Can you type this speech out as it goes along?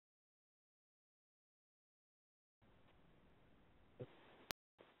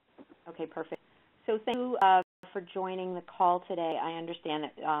Okay, perfect. So thank you for joining the call today. I understand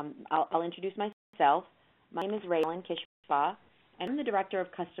that I'll introduce myself. My name is Raylan Kishba, and I'm the Director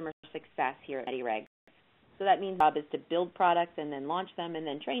of Customer Success here at MediReg. So that means my job is to build products and then launch them and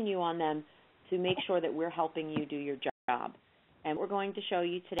then train you on them to make sure that we're helping you do your job. And what we're going to show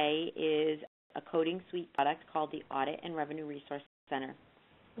you today is a coding suite product called the Audit and Revenue Resource Center.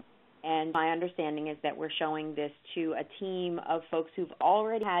 And my understanding is that we're showing this to a team of folks who've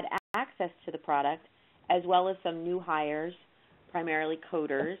already had access to the product, as well as some new hires, primarily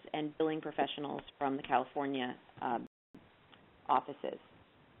coders and billing professionals from the California offices.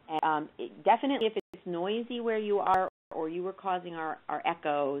 And definitely, if it's noisy where you are or you were causing our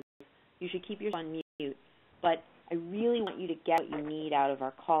echoes, you should keep yours on mute. But I really want you to get what you need out of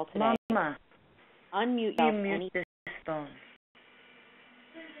our call today. Mama, unmute you yourself. mute this phone.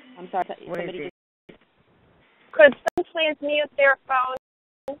 I'm sorry, What somebody is just... Could someone please mute their phone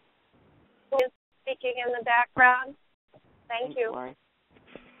who is speaking in the background? Thank you. Lori.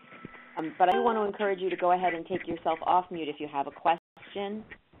 But I do want to encourage you to go ahead and take yourself off mute if you have a question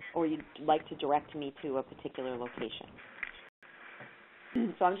or you'd like to direct me to a particular location.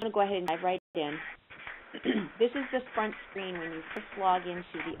 So I'm just going to go ahead and dive right in. This is the front screen when you first log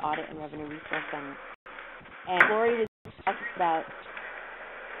into the Audit and Revenue Resource Center. And Lori was talking about...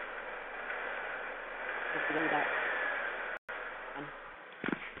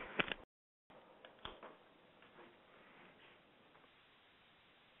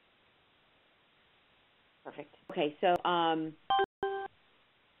 Perfect. Okay, so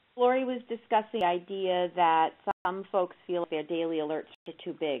Lori was discussing the idea that some folks feel like their daily alerts are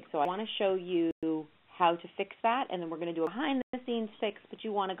too big. So I want to show you how to fix that, and then we're going to do a behind-the-scenes fix, but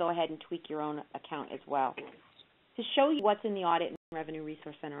you want to go ahead and tweak your own account as well. To show you what's in the Audit and Revenue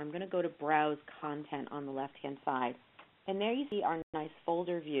Resource Center, I'm going to go to Browse Content on the left-hand side. And there you see our nice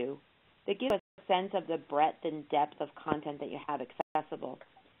folder view that gives us a sense of the breadth and depth of content that you have accessible.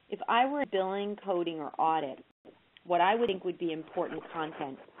 If I were billing, coding, or audit, what I would think would be important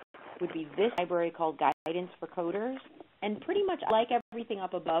content would be this library called Guidance for Coders, and pretty much I like everything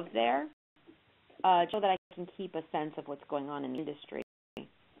up above there so that I can keep a sense of what's going on in the industry. Then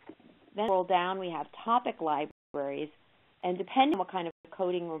scroll down, we have topic libraries, and depending on what kind of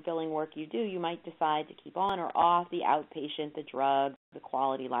coding or billing work you do, you might decide to keep on or off the outpatient, the drug, the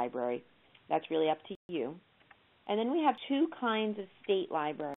quality library. That's really up to you. And then we have two kinds of state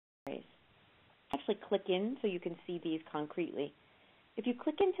libraries. Actually click in so you can see these concretely. If you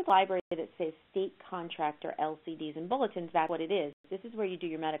click into the library that says State Contractor LCDs and Bulletins, that's what it is. This is where you do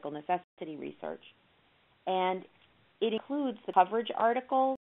your medical necessity research. And it includes the coverage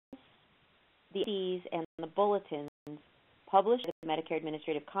articles, the LCDs, and the bulletins published by the Medicare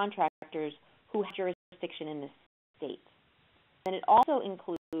Administrative Contractors who have jurisdiction in the state. And it also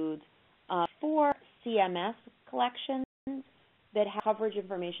includes 4 CMS collections that have coverage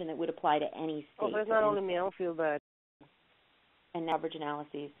information that would apply to any state. Oh, there's not only me, I don't feel bad. And coverage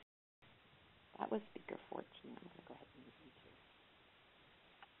analyses. That was speaker 14. I'm going to go ahead and move you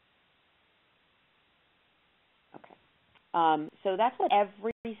to. Okay. So that's what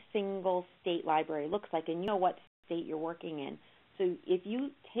every single state library looks like, and you know what state you're working in. So if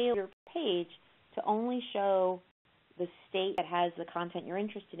you tailor your page to only show the state that has the content you're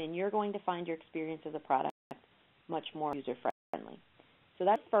interested in, you're going to find your experience of the product much more user-friendly. So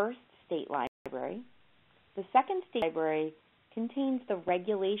that's first state library. The second state library contains the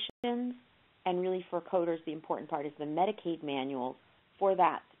regulations, and really for coders, the important part is the Medicaid manuals for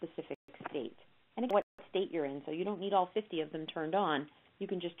that specific state. And again, what state you're in, so you don't need all 50 of them turned on. You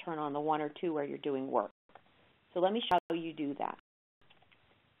can just turn on the 1 or 2 where you're doing work. So let me show you how you do that.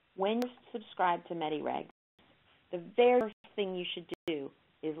 When you subscribe to MediReg, the very first thing you should do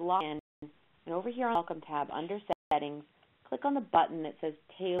is log in, and over here on the Welcome tab under Settings, click on the button that says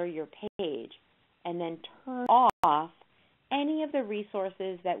Tailor Your Page, and then turn off any of the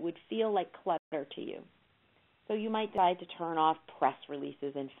resources that would feel like clutter to you. So you might decide to turn off press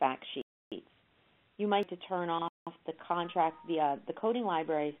releases and fact sheets. You might to turn off the coding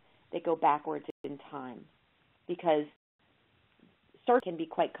libraries that go backwards in time, because search can be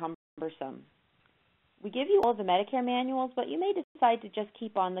quite cumbersome. We give you all the Medicare manuals, but you may decide to just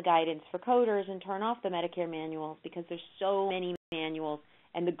keep on the Guidance for Coders and turn off the Medicare manuals because there's so many manuals,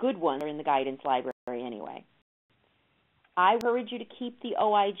 and the good ones are in the Guidance library anyway. I encourage you to keep the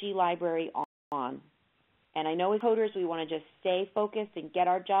OIG library on. And I know as coders we want to just stay focused and get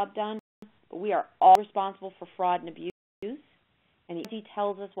our job done, but we are all responsible for fraud and abuse. And the OIG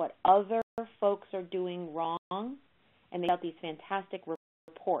tells us what other folks are doing wrong, and they have these fantastic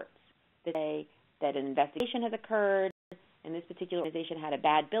reports that say that an investigation has occurred, and this particular organization had a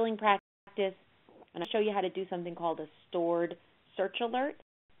bad billing practice, and I'll show you how to do something called a stored search alert.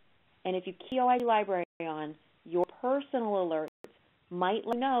 And if you key OIG library on, your personal alerts might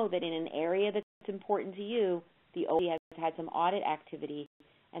let you know that in an area that's important to you, the OIG has had some audit activity,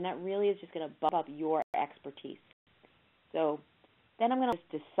 and that really is just going to bump up your expertise. So then I'm going to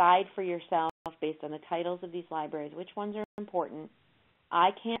just decide for yourself based on the titles of these libraries which ones are important.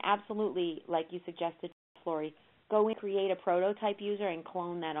 I can't absolutely, like you suggested, Flory, go and create a prototype user and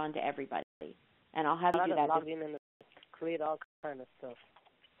clone that onto everybody. And I'll have you do that. Log in and create all kind of stuff.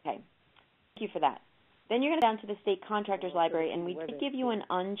 Okay. Thank you for that. Then you're going to go down to the state contractors library, and we give you an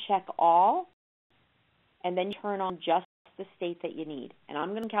uncheck all, and then you turn on just the state that you need. And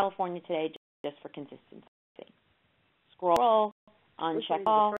I'm going to California today just for consistency. Scroll, uncheck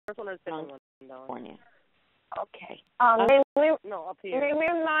all, California. Okay. May we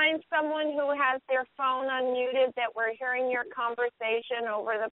remind someone who has their phone unmuted that we're hearing your conversation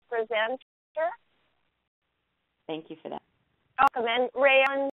over the presenter? Thank you for that. Welcome. And Ray,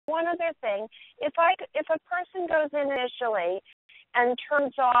 on one other thing, if a person goes in initially and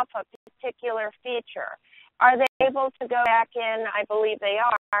turns off a particular feature, are they able to go back in? I believe they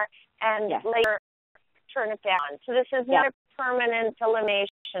are, and later turn it down. So this is not a permanent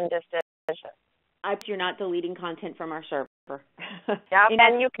elimination decision. You're not deleting content from our server.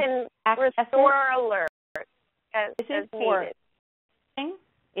 And you can restore alerts as needed.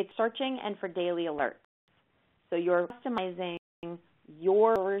 It's searching and for daily alerts. So you're customizing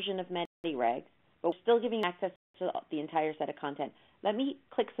your version of MediRegs, but we're still giving access to the entire set of content. Let me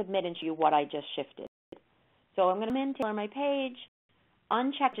click submit and show you what I just shifted. So I'm going to come in, tailor my page,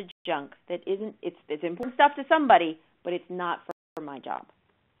 uncheck the junk that isn't, it's important stuff to somebody, but it's not for my job.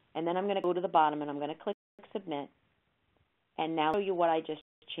 And then I'm going to go to the bottom and I'm going to click submit. And now I'll show you what I just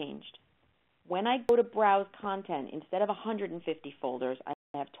changed. When I go to browse content, instead of 150 folders, I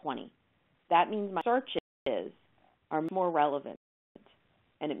have 20. That means my searches are more relevant.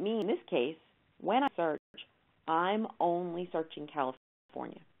 And it means, in this case, when I search, I'm only searching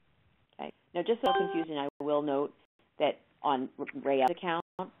California. Okay. Now, just so confusing, I will note that on Ray's account,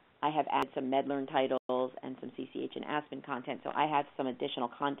 I have added some MedLearn titles and some CCH and Aspen content, so I have some additional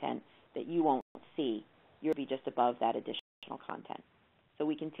content that you won't see. You'll be just above that additional content. So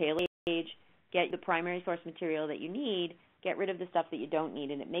we can tailor the page, get the primary source material that you need, get rid of the stuff that you don't need,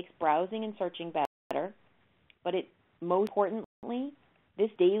 and it makes browsing and searching better. But most importantly,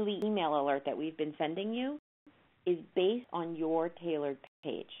 this daily email alert that we've been sending you is based on your tailored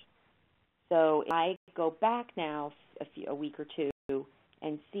page. So if I go back now a week or two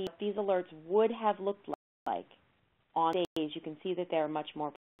and see what these alerts would have looked like on page, you can see that they're much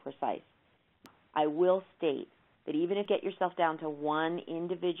more precise. I will state that even if you get yourself down to one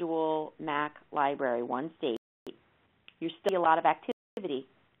individual MAC library, one state, you're still a lot of activity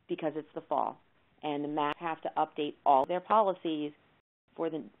because it's the fall. And the MAC have to update all their policies for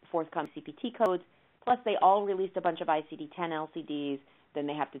the forthcoming CPT codes, plus they all released a bunch of ICD-10 LCDs, then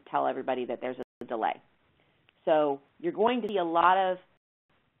they have to tell everybody that there's a delay. So you're going to see a lot of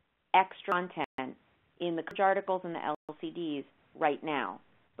extra content in the coverage articles and the LCDs right now,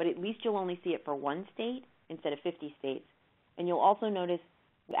 but at least you'll only see it for one state instead of 50 states. And you'll also notice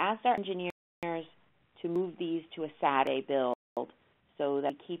we asked our engineers to move these to a Saturday build so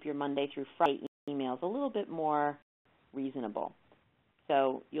that you keep your Monday through Friday emails a little bit more reasonable.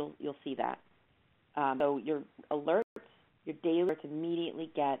 So you'll see that. So your alerts, your daily alerts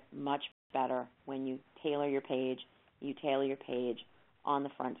immediately get much better when you tailor your page. You tailor your page on the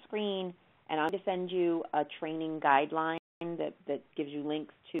front screen, and I'm going to send you a training guideline that gives you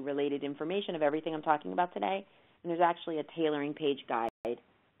links to related information of everything I'm talking about today. And there's actually a tailoring page guide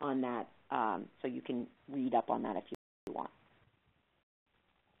on that, so you can read up on that if you want.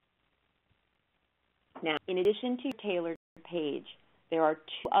 Now, in addition to your tailored page, there are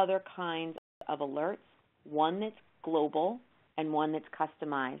two other kinds of alerts, one that's global and one that's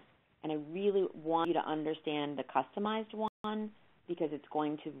customized. And I really want you to understand the customized one because it's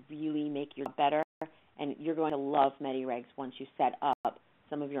going to really make your job better, and you're going to love MediRegs once you set up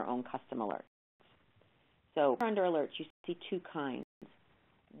some of your own custom alerts. So under alerts, you see two kinds.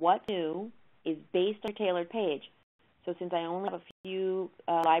 What new is based on your tailored page. So since I only have a few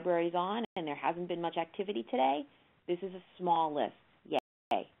libraries on and there hasn't been much activity today, this is a small list. Yay.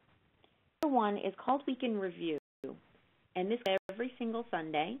 The other one is called Week in Review. And this is every single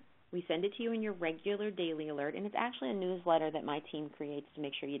Sunday. We send it to you in your regular daily alert, and it's actually a newsletter that my team creates to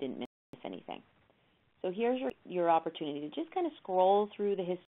make sure you didn't miss anything. So here's your opportunity to just kind of scroll through the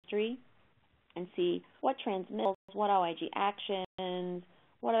history and see what transmittals, what OIG actions,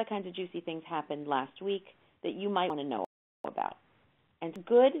 what other kinds of juicy things happened last week that you might want to know about. And it's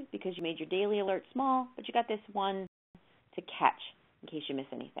good because you made your daily alert small, but you got this one to catch in case you miss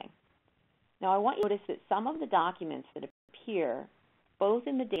anything. Now, I want you to notice that some of the documents that appear both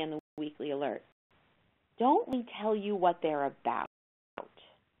in the daily and the weekly alert don't really tell you what they're about,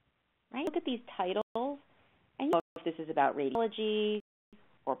 right? Look at these titles, and you know if this is about radiology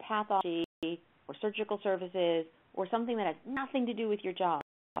or pathology or surgical services or something that has nothing to do with your job.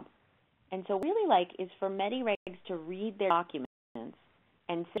 And so what I really like is for MediRegs to read their documents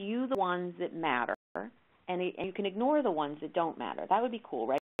and send you the ones that matter, and you can ignore the ones that don't matter. That would be cool,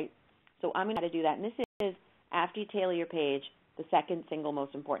 right? So I'm going to do that. And this is, after you tailor your page, the second single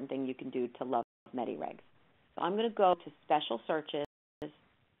most important thing you can do to love MediRegs. So I'm going to go to Special Searches,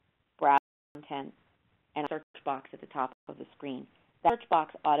 Browse Content, and a search box at the top of the screen. That search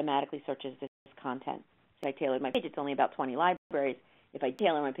box automatically searches this content. So if I tailored my page, it's only about 20 libraries. If I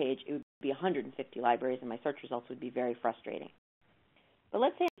tailor my page, it would be 150 libraries, and my search results would be very frustrating. But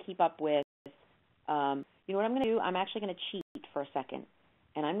let's say I keep up with, you know what I'm going to do? I'm actually going to cheat for a second,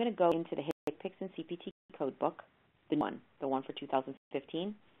 and I'm going to go into the HCPCS and CPT code book, the one for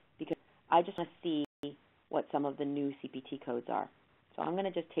 2015, because I just want to see what some of the new CPT codes are. So I'm going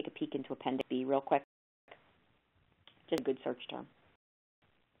to just take a peek into Appendix B real quick, just a good search term.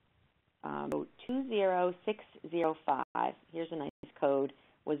 So 20605, here's a nice code,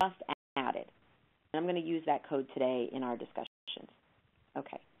 was just added. And I'm going to use that code today in our discussions.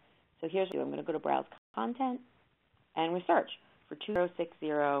 Okay, so here's what I do. I'm going to go to Browse Content, and we search for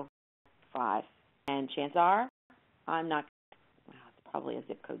 20605. And chances are, I'm not, well, it's probably a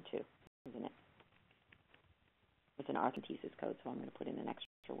zip code too, isn't it? It's an arthrothesis code, so I'm going to put in an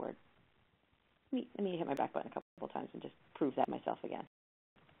extra word. Let me hit my back button a couple of times and just prove that myself again.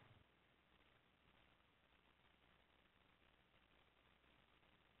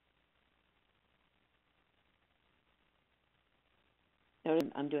 Notice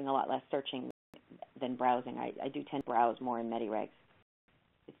I'm doing a lot less searching than browsing. I do tend to browse more in MediRegs.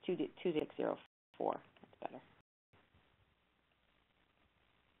 It's 20604. That's better.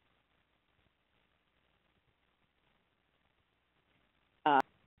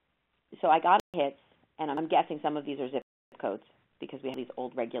 So I got hits, and I'm guessing some of these are zip codes because we have these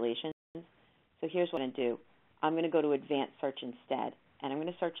old regulations. So here's what I'm going to do. I'm going to go to Advanced Search instead, and I'm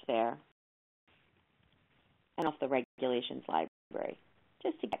going to search there and off the Regulations library,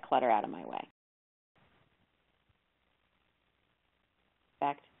 just to get clutter out of my way. In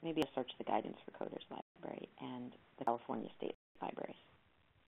fact, maybe I'll search the Guidance for Coders library and the California State libraries.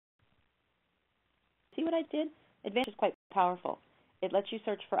 See what I did? Advanced is quite powerful. It lets you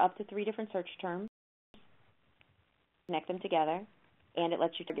search for up to 3 different search terms, connect them together, and it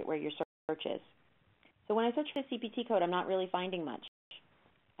lets you target where your search is. So when I search for the CPT code, I'm not really finding much.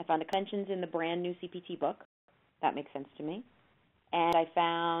 I found conventions in the brand new CPT book. That makes sense to me. And I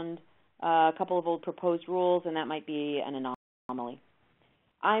found a couple of old proposed rules, and that might be an anomaly.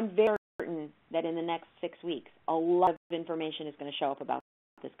 I'm very certain that in the next 6 weeks, a lot of information is going to show up about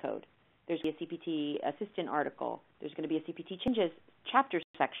this code. There's going to be a CPT assistant article. There's going to be a CPT changes chapter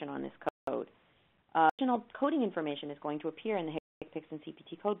section on this code. Additional coding information is going to appear in the HCPCS and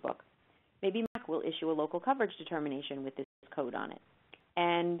CPT code book. Maybe MAC will issue a local coverage determination with this code on it.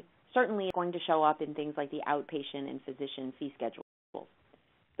 And certainly it's going to show up in things like the outpatient and physician fee schedules.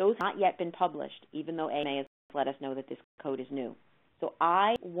 Those have not yet been published, even though AMA has let us know that this code is new. So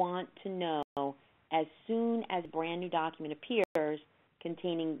I want to know as soon as a brand new document appears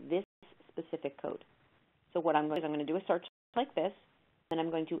containing this specific code. So what I'm going to do a search like this, and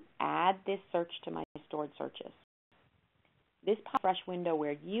I'm going to add this search to my stored searches. This pops fresh window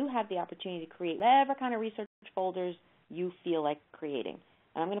where you have the opportunity to create whatever kind of research folders you feel like creating.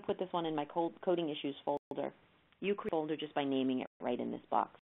 And I'm going to put this one in my coding issues folder. You create a folder just by naming it right in this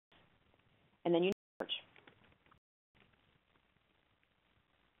box. And then you search.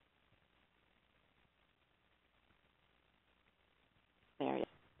 There it is.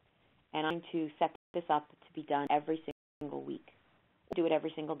 And I'm going to set this up to be done every single week. I'll do it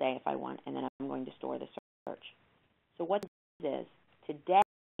every single day if I want, and then I'm going to store the search. So what this is, today,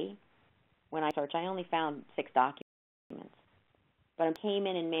 when I search, I only found 6 documents. But I came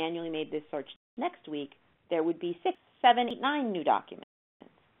in and manually made this search. Next week, there would be 6, 7, 8, 9 new documents.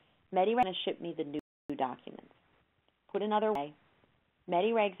 MediRegs is going to ship me the new documents. Put another way,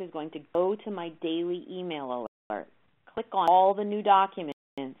 MediRegs is going to go to my daily email alert, click on all the new documents,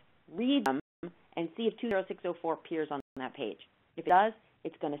 read them, and see if 20604 appears on that page. If it does,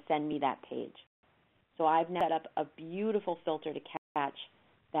 it's going to send me that page. So I've now set up a beautiful filter to catch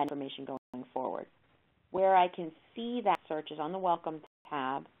that information going forward. Where I can see that search is on the Welcome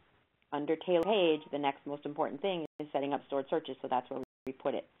tab, Under tailor page, the next most important thing is setting up stored searches, so that's where we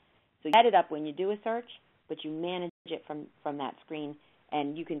put it. So you set it up when you do a search, but you manage it from that screen,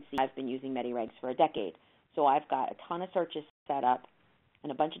 and you can see I've been using MediRegs for a decade. So I've got a ton of searches set up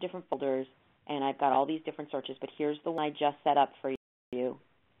and a bunch of different folders, and I've got all these different searches, but here's the one I just set up for you.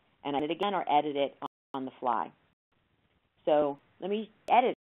 And I did it again or edit it on the fly. So let me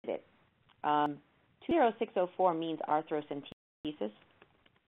edit it. 20604 means arthrocentesis.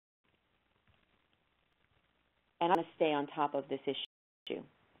 And I'm going to stay on top of this issue.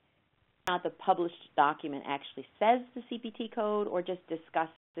 Now, the published document actually says the CPT code or just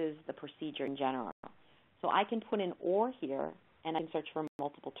discusses the procedure in general. So I can put an OR here, and I can search for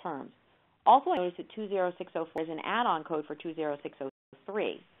multiple terms. Also, I noticed that 20604 is an add-on code for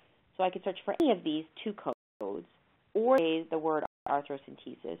 20603. So I could search for any of these two codes, or say the word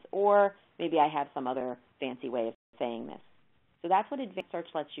arthrocentesis, or maybe I have some other fancy way of saying this. So that's what advanced search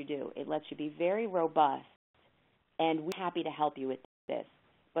lets you do. It lets you be very robust, and we're happy to help you with this.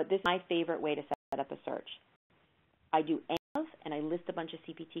 But this is my favorite way to set up a search. I do of, and I list a bunch of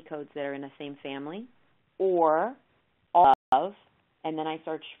CPT codes that are in the same family, or all of, and then I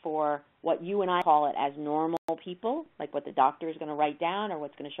search for what you and I call it as normal people, like what the doctor is going to write down or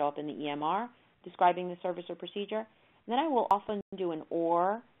what's going to show up in the EMR describing the service or procedure. And then I will often do an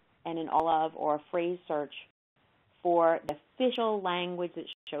or and an all of or a phrase search for the official language that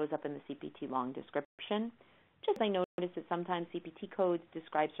shows up in the CPT long description. Just I noticed that sometimes CPT codes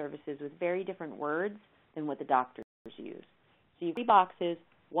describe services with very different words than what the doctors use. So you have 3 boxes,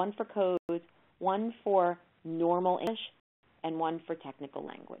 one for codes, one for normal English, and one for technical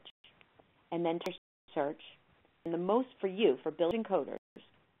language. And then to search, and the most for you, for building coders,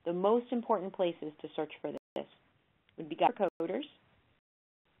 the most important places to search for this would be for coders.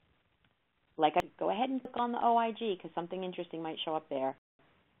 Like I go ahead and click on the OIG because something interesting might show up there,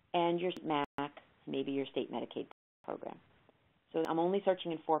 and your MAC, maybe your state Medicaid program. So I'm only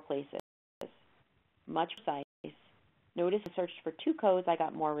searching in 4 places. Much precise. Notice I searched for 2 codes, I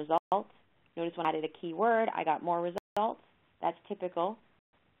got more results. Notice when I added a keyword, I got more results. That's typical.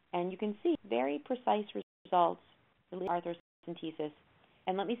 And you can see very precise results, really arthrocentesis.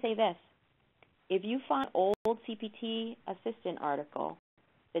 And let me say this. If you find an old CPT assistant article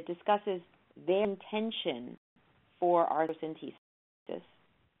that discusses their intention for arthrocentesis,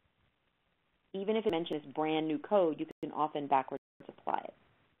 even if it mentions brand new code, you can often backwards apply it.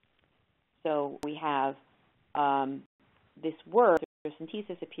 So we have this word,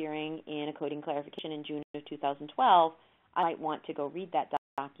 arthrocentesis, appearing in a coding clarification in June of 2012. I might want to go read that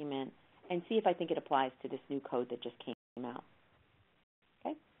document and see if I think it applies to this new code that just came out.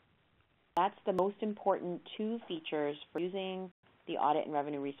 Okay? That's the most important 2 features for using the Audit and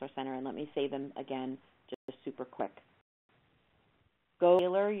Revenue Resource Center, and let me say them again just super quick. Go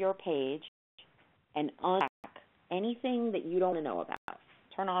tailor your page and unpack anything that you don't want to know about.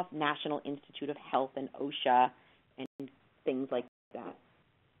 Turn off National Institute of Health and OSHA and things like that.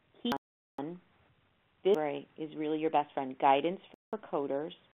 Keep on. This library is really your best friend. Guidance for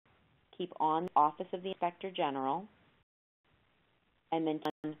coders. Keep on the Office of the Inspector General. And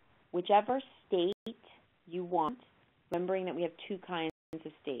then whichever state you want, remembering that we have 2 kinds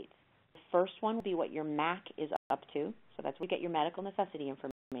of states. The first one will be what your MAC is up to, so that's where you get your medical necessity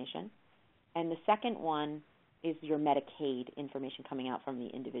information. And the second one is your Medicaid information coming out from the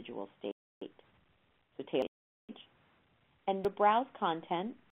individual state. So tailor page. And to browse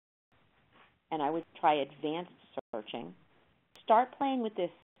content, and I would try advanced searching. Start playing with this.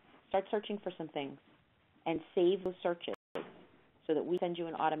 Start searching for some things and save those searches so that we send you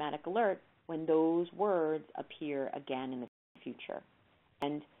an automatic alert when those words appear again in the future.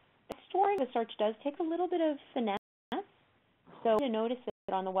 And storing the search does take a little bit of finesse. So you notice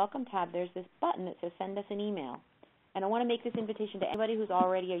that on the Welcome tab, there's this button that says Send us an email. And I want to make this invitation to anybody who's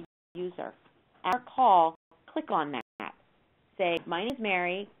already a user. At our call, click on that. Say, my name is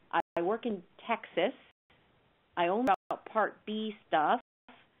Mary. I work in Texas. I own about Part B stuff.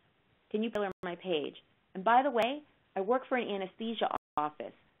 Can you tailor my page? And by the way, I work for an anesthesia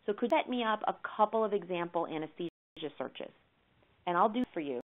office. So could you set me up a couple of example anesthesia searches? And I'll do it for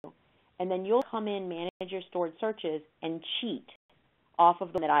you. And then you'll come in, manage your stored searches, and cheat off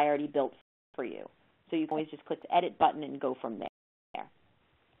of them that I already built for you. So you can always just click the edit button and go from there.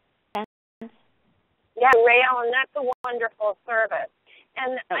 Yeah, Ray Ellen, that's a wonderful service.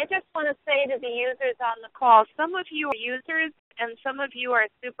 And I just want to say to the users on the call, some of you are users and some of you are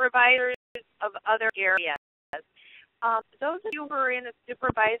supervisors of other areas. Those of you who are in a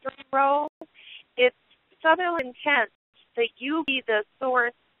supervisory role, it's Sutherland intent that you be the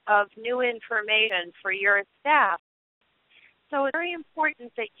source of new information for your staff So it's very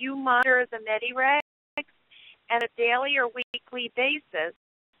important that you monitor the MediRegs on a daily or weekly basis,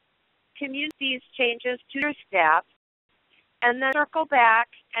 communicate these changes to your staff, and then circle back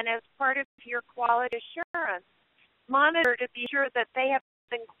and as part of your quality assurance, monitor to be sure that they have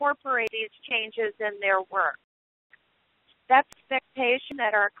incorporated these changes in their work. That's the expectation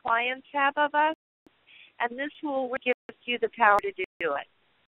that our clients have of us, and this tool gives you the power to do it.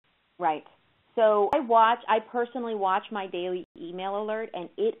 Right. So I personally watch my daily email alert, and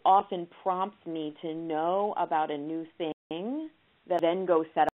it often prompts me to know about a new thing that I then go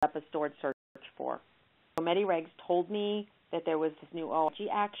set up a stored search for. So MediRegs told me that there was this new ARRC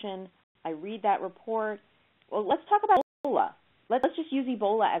action. I read that report. Well, let's talk about Ebola. Let's just use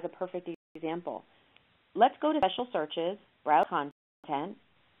Ebola as a perfect example. Let's go to special searches, browse content,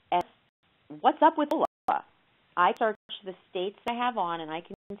 and what's up with Ebola? I search the states I have on, and I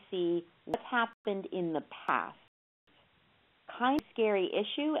can see what's happened in the past. Kind of scary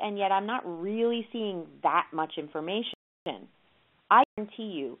issue, and yet I'm not really seeing that much information. I guarantee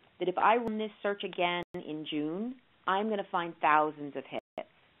you that if I run this search again in June, I'm going to find thousands of hits.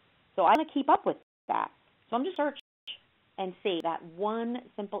 So I'm going to keep up with that. So I'm just search and see that one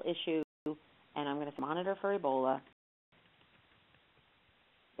simple issue, and I'm going to monitor for Ebola.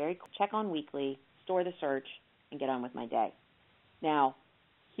 Very cool. Check on weekly, store the search, and get on with my day. Now,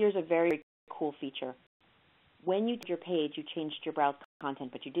 here's a very cool feature. When you did your page, you changed your browse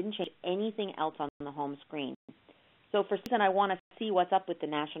content, but you didn't change anything else on the home screen. So for instance, I want to see what's up with the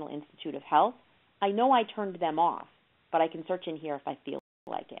National Institute of Health. I know I turned them off, but I can search in here if I feel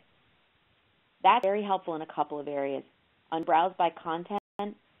like it. That's very helpful in a couple of areas. On Browse by Content,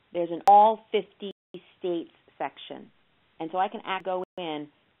 there's an all 50 states section. And so I can go in.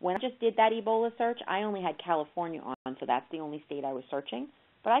 When I just did that Ebola search, I only had California on, so that's the only state I was searching.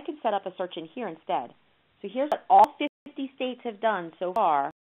 But I could set up a search in here instead. So here's what all 50 states have done so far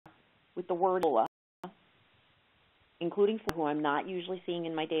with the word Ebola, including who I'm not usually seeing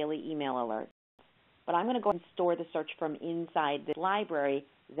in my daily email alerts. But I'm going to go and store the search from inside this library.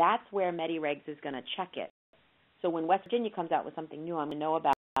 That's where MediRegs is going to check it. So when West Virginia comes out with something new, I'm going to know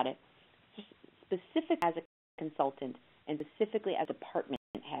about it. Specific as a consultant and specifically as a department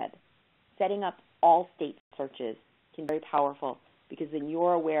head, setting up all state searches can be very powerful because then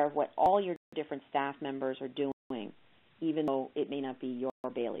you're aware of what all your different staff members are doing, even though it may not be your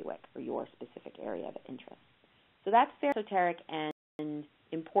bailiwick or your specific area of interest. So that's very esoteric and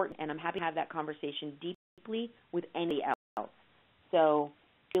important, and I'm happy to have that conversation deeply with anybody else. So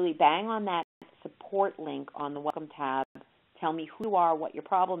really bang on that support link on the Welcome tab. Tell me who you are, what your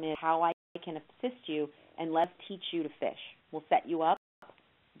problem is, how I can assist you, and let's teach you to fish. We'll set you up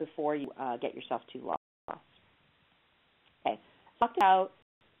before you get yourself too lost. Okay, so talked about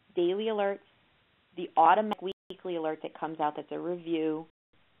daily alerts, the automatic weekly alert that comes out that's a review,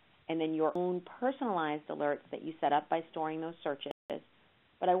 and then your own personalized alerts that you set up by storing those searches.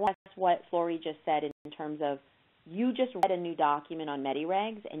 But I want to ask what Flory just said in terms of you just read a new document on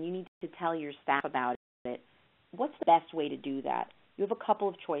MediRegs and you need to tell your staff about it. What's the best way to do that? You have a couple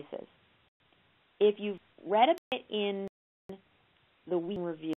of choices. If you've read a bit in the week in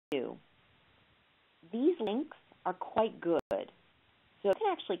review, these links are quite good. So you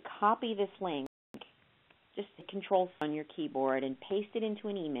can actually copy this link, just Control on your keyboard, and paste it into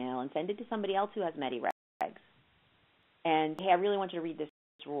an email and send it to somebody else who has MediRegs. And, hey, I really want you to read this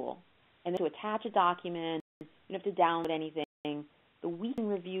rule. And then to attach a document, you don't have to download anything. The week in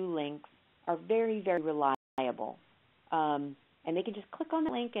review links are very, very reliable. And they can just click on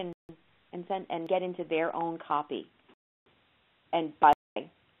the link and send and get into their own copy. And by the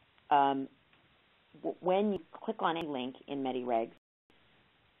way, when you click on a link in MediRegs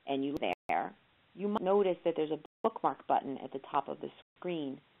and you look there, you might notice that there's a bookmark button at the top of the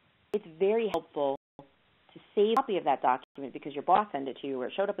screen. It's very helpful to save a copy of that document because your boss sent it to you or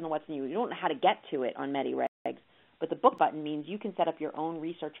it showed up in the What's New. You don't know how to get to it on MediRegs, but the book button means you can set up your own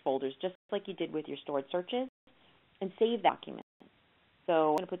research folders just like you did with your stored searches and save the document. So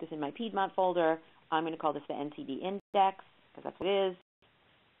I'm going to put this in my Piedmont folder. I'm going to call this the NCD index because that's what it is,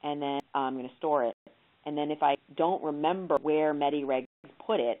 and then I'm going to store it. And then if I don't remember where MediRegs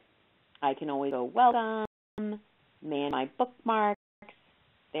put it, I can always go, welcome, man my bookmarks.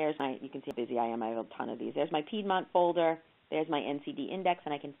 There's my, you can see how busy I am. I have a ton of these. There's my Piedmont folder. There's my NCD index,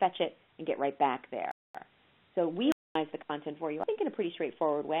 and I can fetch it and get right back there. So we organize the content for you, I think, in a pretty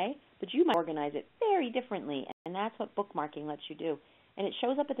straightforward way, but you might organize it very differently, and that's what bookmarking lets you do. And it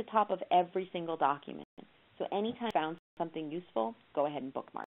shows up at the top of every single document. So anytime you found something useful, go ahead and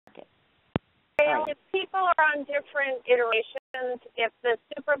bookmark it. Right. If people are on different iterations, if the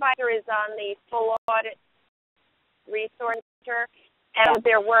supervisor is on the full audit resource center and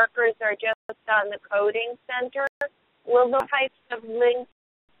their workers are just on the coding center, will those types of links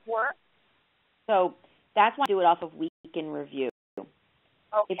work? So that's why I do it off of Week in Review. Okay.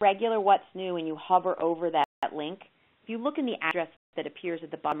 If regular What's New and you hover over that link, if you look in the address that appears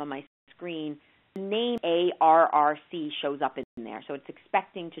at the bottom of my screen, the name ARRC shows up in there. So it's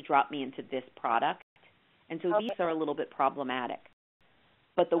expecting to drop me into this product. And so these are a little bit problematic.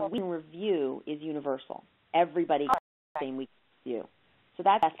 But the Week in Review is universal. Everybody gets the same Week in Review. So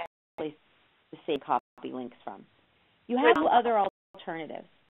that's the best place to save copy links from. You have other alternatives.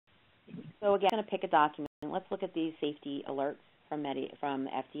 So again, I'm going to pick a document. Let's look at these safety alerts from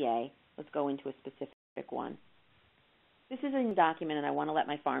FDA. Let's go into a specific one. This is a document, and I want to let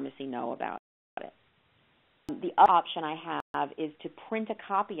my pharmacy know about it. The other option I have is to print a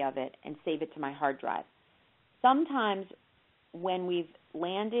copy of it and save it to my hard drive. Sometimes when we've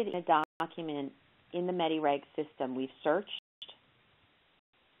landed in a document in the MediReg system, we've searched,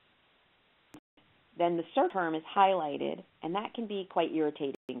 then the search term is highlighted, and that can be quite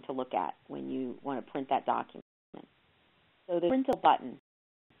irritating to look at when you want to print that document. So the printable button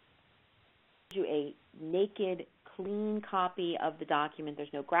gives you a naked, clean copy of the document.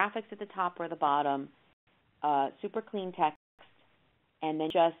 There's no graphics at the top or the bottom, super clean text, and then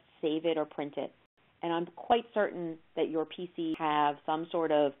just save it or print it. And I'm quite certain that your PC have some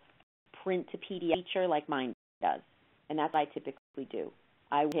sort of print to PDF feature like mine does, and that's what I typically do.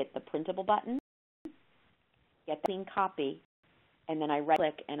 I hit the printable button, get the clean copy, and then I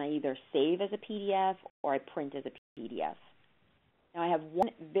right-click and I either save as a PDF or I print as a PDF. Now I have one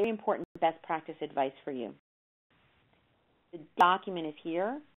very important best practice advice for you. The document is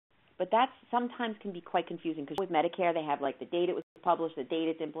here, but that sometimes can be quite confusing because with Medicare they have like the date it was published, the date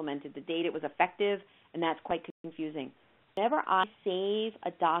it's implemented, the date it was effective, and that's quite confusing. Whenever I save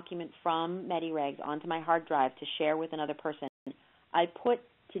a document from MediRegs onto my hard drive to share with another person, I put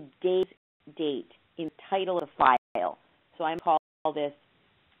today's date in the title of the file. So I'm going to call this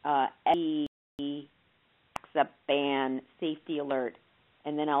ban safety alert,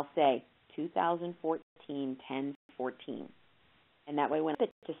 and then I'll say 2014-10-14. And that way when I put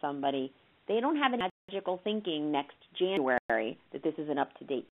it to somebody, they don't have any magical thinking next January that this is an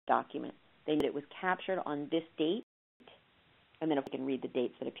up-to-date document. They know it was captured on this date, and then if we can read the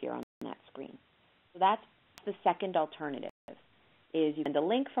dates that appear on that screen. So that's the second alternative, is you can send a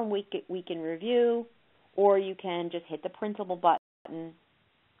link from Week in Review, or you can just hit the printable button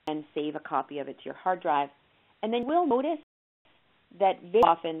and save a copy of it to your hard drive. And then we'll notice that very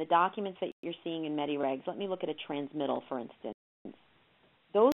often the documents that you're seeing in MediRegs, let me look at a transmittal, for instance.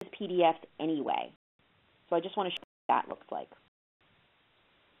 Those are PDFs anyway. So I just want to show you what that looks like.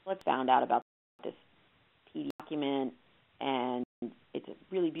 Let's find out about this PDF document, and it's a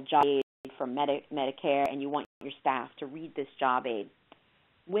really big job aid from Medicare, and you want your staff to read this job aid.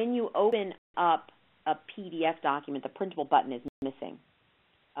 When you open up a PDF document, the printable button is missing.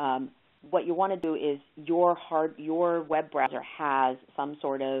 What you want to do is your web browser has some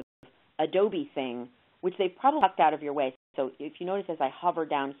sort of Adobe thing, which they've probably tucked out of your way. So if you notice as I hover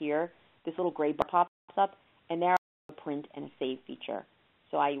down here, this little gray bar pops up, and there is a print and a save feature.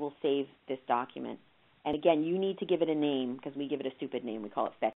 So I will save this document. And again, you need to give it a name because we give it a stupid name. We call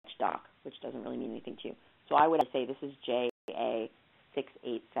it fetch doc, which doesn't really mean anything to you. So I would say this is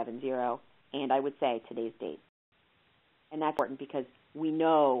JA6870, and I would say today's date. And that's important because we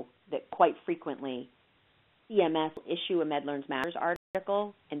know that quite frequently CMS will issue a MedLearns Matters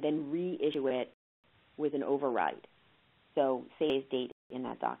article and then reissue it with an override. So say today's date in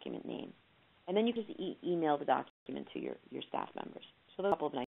that document name. And then you just email the document to your staff members. So those are a couple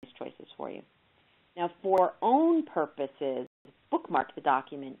of nice choices for you. Now, for our own purposes, bookmark the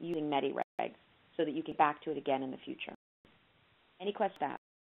document using MediRegs so that you can get back to it again in the future. Any questions?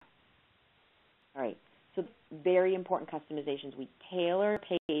 All right. So very important customizations. We tailor a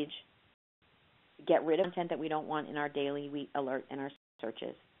page to get rid of content that we don't want in our daily alert and our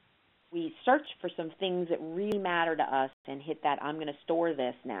searches. We search for some things that really matter to us and hit that I'm going to store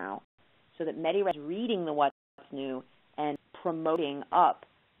this now so that MediReg is reading the what's new and promoting up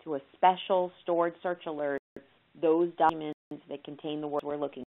to a special stored search alert those documents that contain the words we're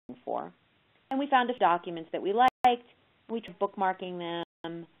looking for. And we found documents that we liked. We tried bookmarking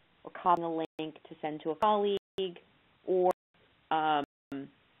them or copying a link to send to a colleague or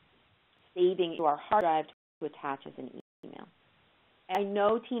saving it to our hard drive to attach as an email. And I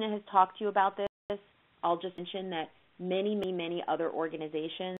know Tina has talked to you about this. I'll just mention that many other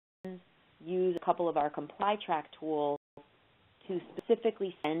organizations use a couple of our Comply Track tools to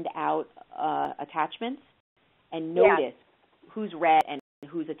specifically send out attachments and notice who's read and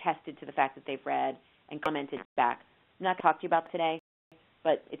who's attested to the fact that they've read and commented back. not going to talk to you about today,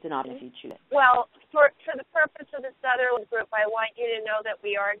 but it's an option if you choose it. Well, for the purpose of the Sutherland group, I want you to know that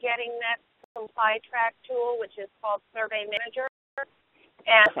we are getting that supply track tool, which is called Survey Manager,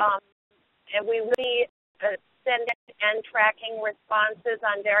 and we will be sending and tracking responses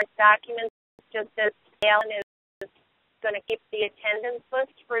on various documents, just as Alan is going to keep the attendance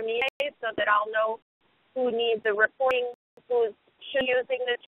list for me so that I'll know who needs the reporting, who's using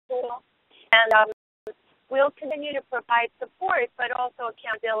the tool, and we'll continue to provide support, but also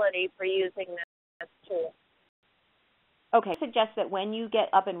accountability for using this tool. Okay, I suggest that when you get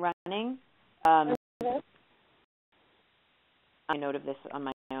up and running, I note of this on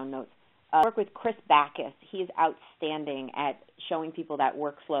my own notes. Work with Chris Backus. He is outstanding at showing people that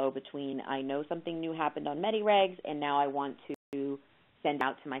workflow between I know something new happened on MediRegs and now I want to send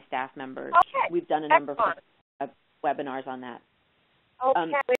out to my staff members. Okay. We've done a number of webinars on that.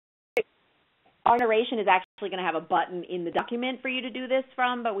 Okay. Our narration is actually going to have a button in the document for you to do this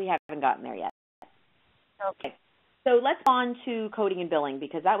from, but we haven't gotten there yet. Okay. So let's go on to coding and billing,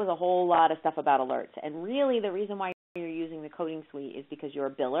 because that was a whole lot of stuff about alerts. And really the reason why you're using the coding suite is because you're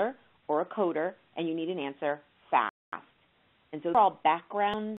a biller or a coder and you need an answer fast. And so those are all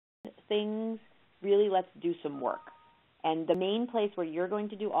background things. Really, let's do some work. And the main place where you're going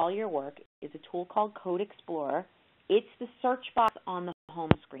to do all your work is a tool called Code Explorer. It's the search box on the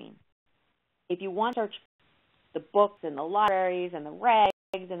home screen. If you want to search the books and the libraries and the regs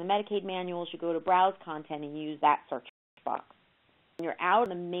and the Medicaid manuals, you go to Browse Content and use that search box. When you're out on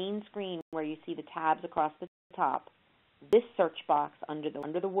the main screen where you see the tabs across the top, this search box under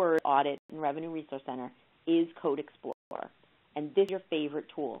the word Audit and Revenue Resource Center is Code Explorer. And this is your favorite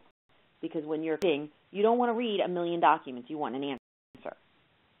tool, because when you're coding, you don't want to read a million documents. You want an answer.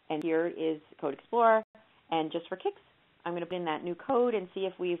 And here is Code Explorer. And just for kicks, I'm going to put in that new code and see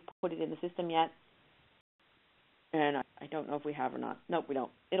if we've put it in the system yet. And I don't know if we have or not. Nope, we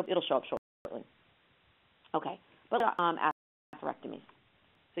don't. It'll show up shortly. Okay, but atherectomies.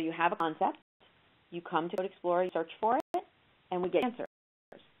 So you have a concept. You come to Code Explorer, you search for it, and we get answers.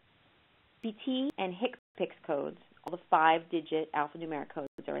 CPT and HCPCS codes, all the 5-digit alphanumeric codes,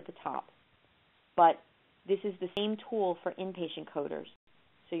 are at the top. But this is the same tool for inpatient coders.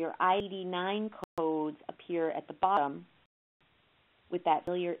 So your ICD-9 codes appear at the bottom with that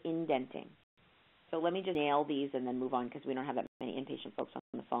familiar indenting. So let me just nail these and then move on, because we don't have that many inpatient folks on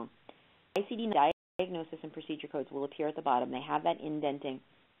the phone. ICD-9 diagnosis and procedure codes will appear at the bottom. They have that indenting.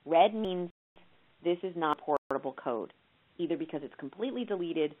 Red means this is not a portable code, either because it's completely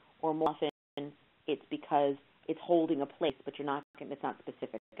deleted or more often it's because it's holding a place, but it's not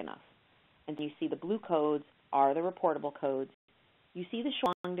specific enough. And so you see the blue codes are the reportable codes. You see the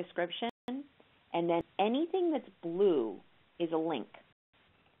strong description, and then anything that's blue is a link.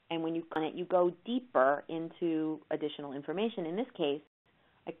 And when you click on it, you go deeper into additional information. In this case,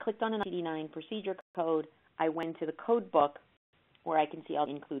 I clicked on an ICD-9 procedure code. I went to the code book where I can see all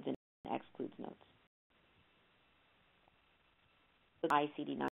the includes and excludes notes. So the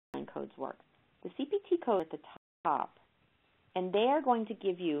ICD-9 codes work. The CPT code at the top, and they are going to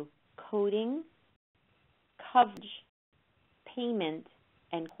give you coding, coverage, payment,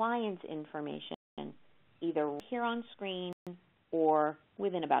 and client's information, either here on screen or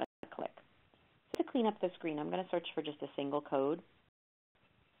within about a click. To clean up the screen, I'm going to search for just a single code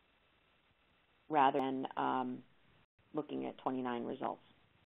rather than looking at 29 results.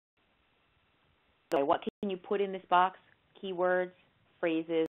 So what can you put in this box? Keywords,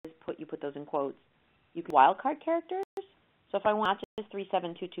 phrases, you put those in quotes. You can wildcard characters. So if I want not just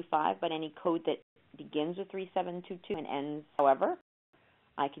 37225, but any code that begins with 3722 and ends however,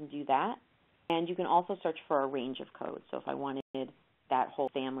 I can do that. And you can also search for a range of codes. So if I wanted that whole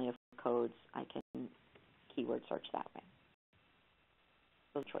family of codes, I can keyword search that way.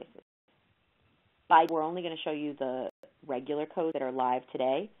 Those choices. We're only going to show you the regular codes that are live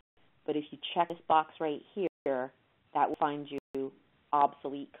today, but if you check this box right here, that will find you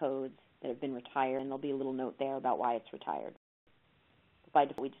obsolete codes that have been retired, and there'll be a little note there about why it's retired. But by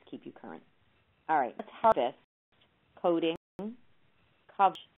default, we just keep you current. All right, let's harvest coding,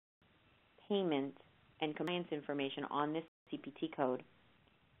 coverage, payment, and compliance information on this CPT code.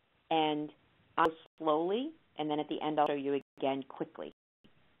 And I'll go slowly, and then at the end I'll show you again quickly.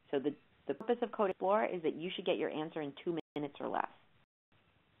 So the purpose of Code Explorer is that you should get your answer in 2 minutes or less.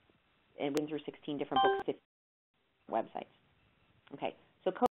 And went through 16 different books, 50 websites. Okay,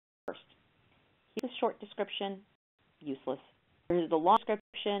 so code first. Here's a short description, useless. Here's the long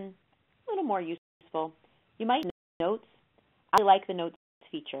description, a little more useful. You might notes. I like the notes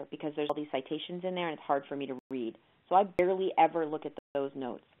feature because there's all these citations in there and it's hard for me to read. So I barely ever look at those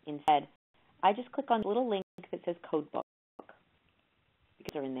notes. Instead, I just click on the little link that says code book,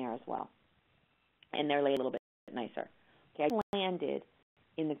 because they're in there as well. And they're laid a little bit nicer. Okay, I landed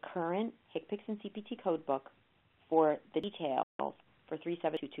in the current HCPCS and CPT code book for the details for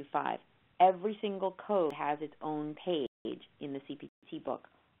 37225. Every single code has its own page in the CPT book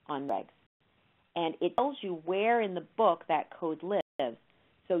on regs. And it tells you where in the book that code lives.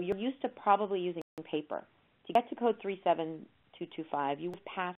 So you're used to probably using paper. To get to code 37225, you would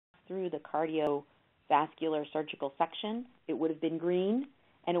pass through the cardiovascular surgical section. It would have been green,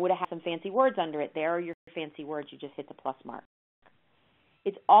 and it would have had some fancy words under it. There are your fancy words. You just hit the plus mark.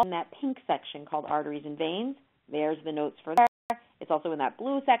 It's all in that pink section called arteries and veins. There's the notes for there. It's also in that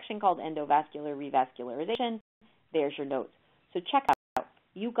blue section called endovascular revascularization. There's your notes. So check out.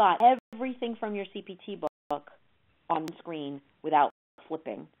 You got everything from your CPT book on the screen without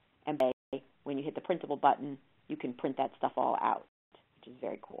flipping. And when you hit the printable button, you can print that stuff all out, which is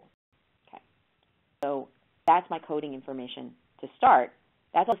very cool. Okay. So that's my coding information to start.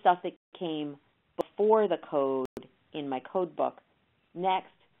 That's all the stuff that came before the code in my code book.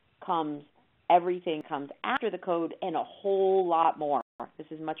 Next comes everything comes after the code and a whole lot more. This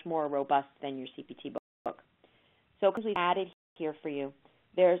is much more robust than your CPT book. So because we've added here for you,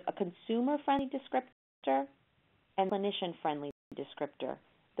 there's a consumer-friendly descriptor and clinician-friendly descriptor.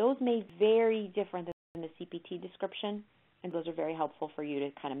 Those may vary different than the CPT description, and those are very helpful for you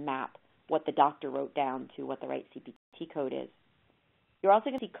to kind of map what the doctor wrote down to what the right CPT code is. You're also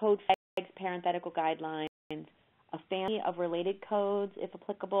going to see code flags, parenthetical guidelines, a family of related codes, if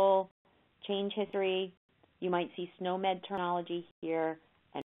applicable, change history. You might see SNOMED terminology here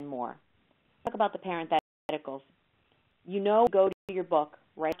and more. Talk about the parentheticals. You know, go to your book,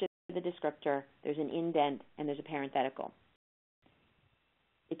 right to the descriptor, there's an indent, and there's a parenthetical.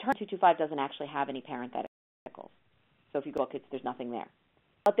 It turns 225 doesn't actually have any parentheticals. So if you look, there's nothing there.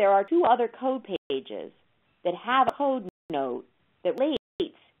 But there are two other code pages that have a code note that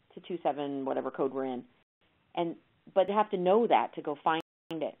relates to 27, whatever code we're in. But you have to know that to go find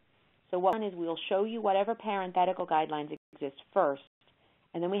it. So what one is we'll show you whatever parenthetical guidelines exist first,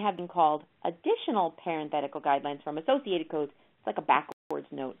 and then we have them called additional parenthetical guidelines from associated codes. It's like a backwards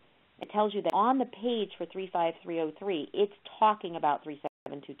note. It tells you that on the page for 35303, it's talking about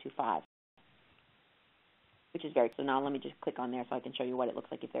 37225, which is very, so now let me just click on there so I can show you what it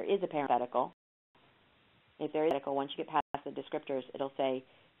looks like if there is a parenthetical. If there is a parenthetical, once you get past the descriptors, it'll say,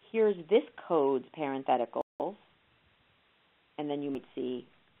 here's this code's parentheticals, and then you might see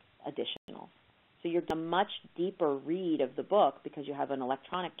additional. So you're getting a much deeper read of the book because you have an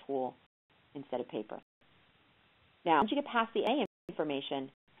electronic tool instead of paper. Now, once you get past the A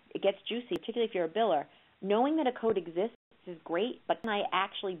information, it gets juicy, particularly if you're a biller. Knowing that a code exists is great, but when I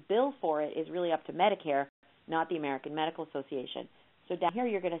actually bill for it is really up to Medicare, not the American Medical Association. So down here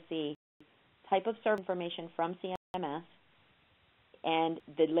you're going to see type of service information from CMS and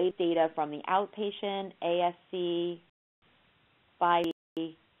the latest data from the outpatient, ASC, FIDE,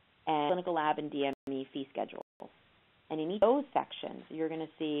 and clinical lab and DME fee schedules. And in each of those sections, you're going to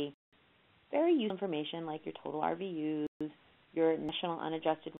see very useful information like your total RVUs, your national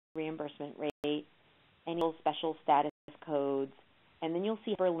unadjusted reimbursement rate, any special status codes, and then you'll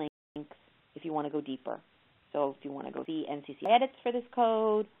see hyperlinks if you want to go deeper. So if you want to go see NCC edits for this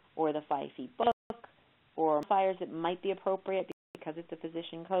code, or the FI-fee book, or modifiers that might be appropriate because it's a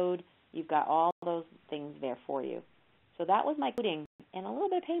physician code, you've got all those things there for you. So that was my coding and a little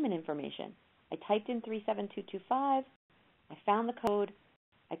bit of payment information. I typed in 37225, I found the code,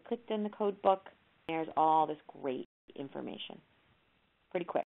 I clicked in the code book, and there's all this great information. Pretty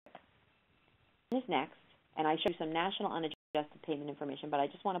quick. This next, and I show you some national unadjusted payment information, but I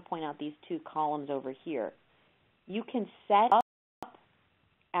just want to point out these two columns over here. You can set up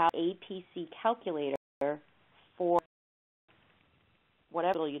our APC calculator for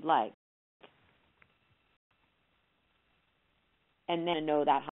whatever you'd like, and then know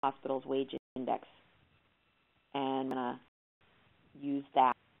that hospital's wage index. And I'm going to use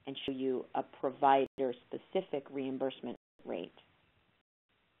that and show you a provider-specific reimbursement rate.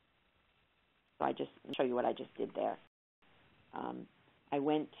 So I just show you what I just did there. I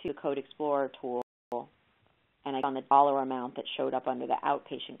went to the Code Explorer tool, and I found the dollar amount that showed up under the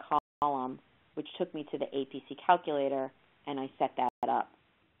outpatient column, which took me to the APC calculator, and I set that up.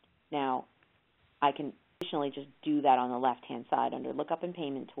 Now, I can additionally just do that on the left-hand side under Lookup and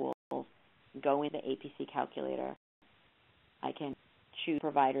Payment Tools, go into the APC calculator. I can choose the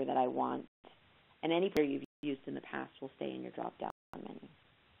provider that I want, and any provider you've used in the past will stay in your drop-down menu.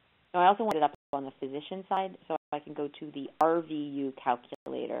 Now, I also want it up on the physician side, so I can go to the RVU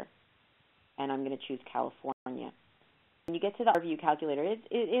calculator, and I'm going to choose California. when you get to the RVU calculator,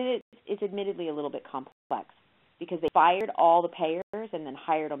 it's admittedly a little bit complex because they fired all the payers and then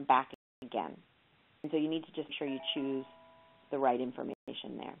hired them back again. And so you need to just make sure you choose the right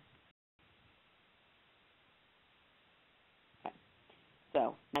information there. Okay.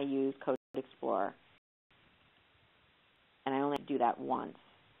 So I use Code Explorer, and I only have to do that once.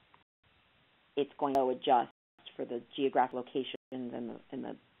 It's going to adjust for the geographic locations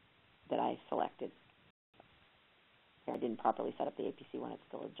that I selected. I didn't properly set up the APC one. It's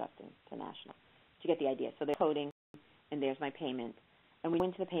still adjusting to national. But you get the idea. So there's coding, and there's my payment. And when you go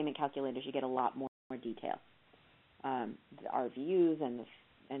into the payment calculators, you get a lot more detail. The RVUs and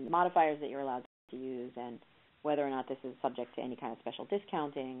the modifiers that you're allowed to use, and whether or not this is subject to any kind of special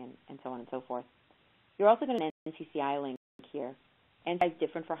discounting, and so on and so forth. You're also going to get an NCCI link here. NCCI is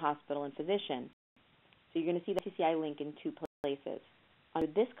different for hospital and physician. So you're going to see the NCCI link in two places. Under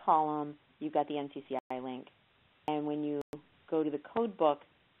this column, you've got the NCCI link. And when you go to the code book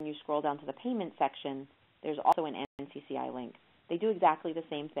and you scroll down to the payment section, there's also an NCCI link. They do exactly the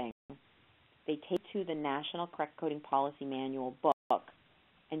same thing. They take to the National Correct Coding Policy Manual book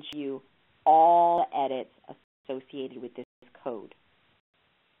and show you all the edits associated with this code.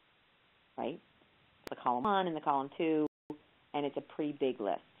 Right? The column 1 and the column 2, and it's a pretty big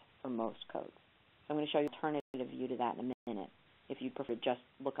list for most codes. So I'm going to show you an alternative view to that in a minute, if you prefer to just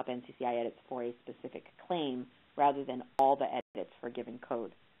look up NCCI edits for a specific claim rather than all the edits for a given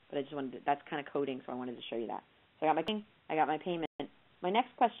code. But I just wanted to, that's kind of coding, so I wanted to show you that. So I got my payment. My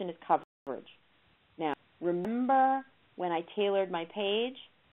next question is coverage. Now, remember when I tailored my page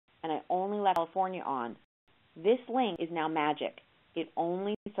and I only left California on? This link is now magic. It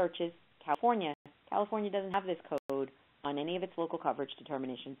only searches California. California doesn't have this code on any of its local coverage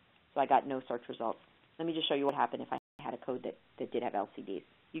determinations, so I got no search results. Let me just show you what happened if I had a code that did have LCDs.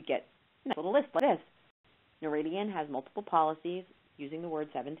 You'd get a nice little list like this. Noridian has multiple policies using the word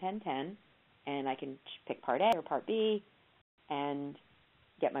 71010, and I can pick Part A or Part B and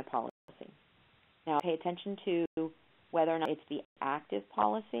get my policy. Now, pay attention to whether or not it's the active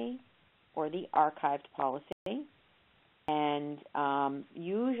policy or the archived policy. And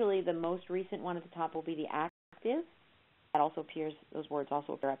usually the most recent one at the top will be the active. That also appears, those words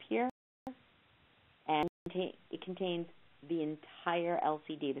also appear up here. And it contains the entire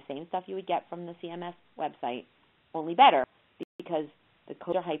LCD, the same stuff you would get from the CMS website, only better, because the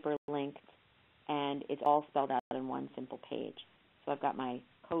codes are hyperlinked and it's all spelled out in one simple page. So I've got my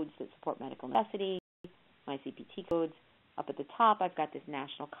codes that support medical necessity, my CPT codes. Up at the top, I've got this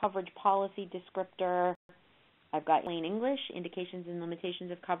national coverage policy descriptor. I've got plain English, indications and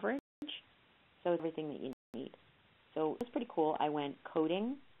limitations of coverage. So it's everything that you need. So it's pretty cool. I went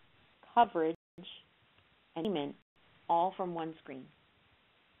coding, coverage, and payment all from one screen.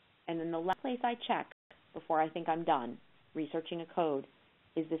 And then the last place I check before I think I'm done researching a code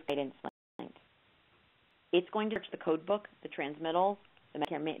is this guidance link. It's going to search the code book, the transmittal, the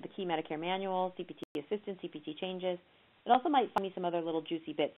key Medicare manual, CPT assistance, CPT changes. It also might find me some other little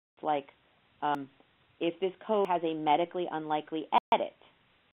juicy bits like if this code has a medically unlikely edit,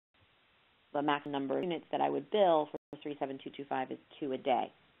 the maximum number of units that I would bill for 37225 is 2 a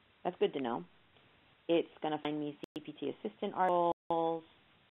day. That's good to know. It's going to find me CPT assistant articles.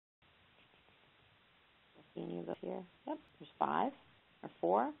 See any of those here? Yep, there's 5 or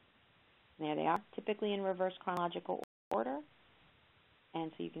 4. And there they are, typically in reverse chronological order.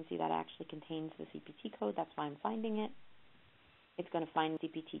 And so you can see that actually contains the CPT code. That's why I'm finding it. It's going to find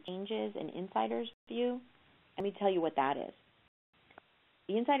CPT changes and insider's view. Let me tell you what that is.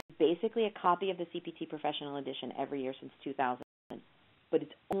 The insider is basically a copy of the CPT Professional Edition every year since 2000, but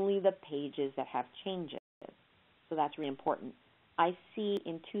it's only the pages that have changes. So that's really important. I see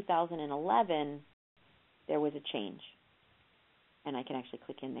in 2011 there was a change. And I can actually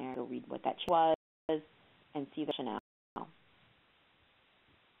click in there to read what that change was and see the rationale.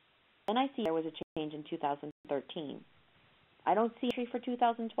 Then I see there was a change in 2013. I don't see entry for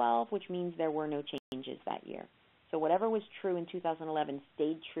 2012, which means there were no changes that year. So whatever was true in 2011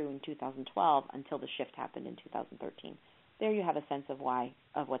 stayed true in 2012 until the shift happened in 2013. There you have a sense of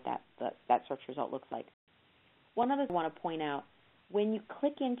what that search result looks like. One other thing I want to point out, when you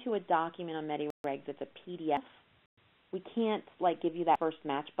click into a document on MediRegs that's a PDF, we can't give you that first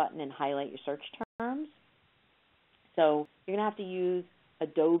match button and highlight your search terms. So you're going to have to use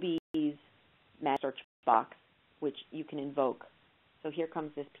Adobe's match search box, which you can invoke. So here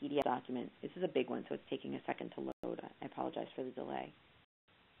comes this PDF document. This is a big one, so it's taking a second to load. I apologize for the delay.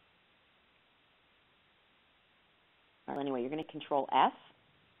 All right, anyway, you're going to Control F.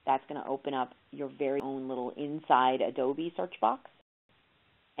 That's going to open up your very own little inside Adobe search box.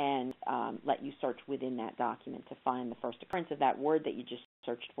 and let you search within that document to find the first occurrence of that word that you just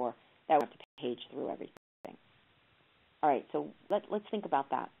searched for. That would have to page through everything. All right, so let's think about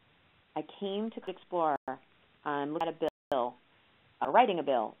that. I came to Explorer. I'm looking at a bill, writing a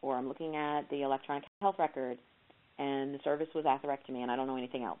bill, or I'm looking at the electronic health record, and the service was atherectomy, and I don't know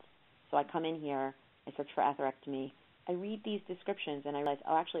anything else. So I come in here, I search for atherectomy, I read these descriptions, and I realize,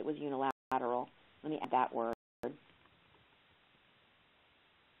 oh, actually it was unilateral. Let me add that word.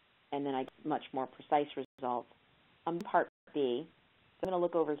 And then I get much more precise results. On Part B, I'm going to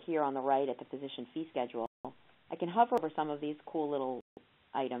look over here on the right at the physician fee schedule. I can hover over some of these cool little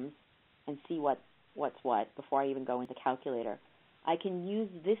items and see what's what before I even go into the calculator. I can use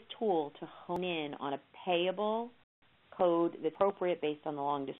this tool to hone in on a payable code that's appropriate based on the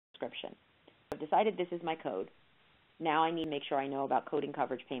long description. I've decided this is my code. Now I need to make sure I know about coding,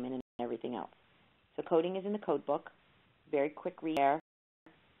 coverage, payment, and everything else. So coding is in the code book. Very quick read there.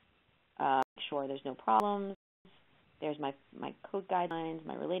 Make sure there's no problems. There's my code guidelines,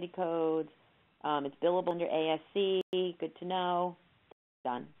 my related codes. It's billable under ASC. Good to know.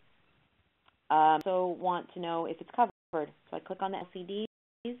 Done. So want to know if it's covered. So I click on the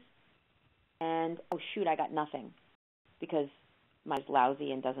LCDs, and oh shoot, I got nothing because mine's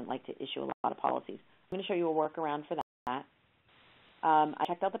lousy and doesn't like to issue a lot of policies. I'm going to show you a workaround for that. I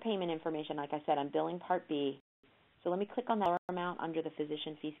checked out the payment information. Like I said, I'm billing Part B. So let me click on the dollar amount under the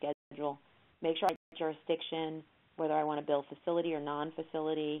physician fee schedule. Make sure I get jurisdiction, whether I want to bill facility or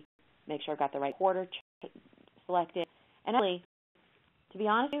non-facility. Make sure I've got the right quarter selected. And actually, to be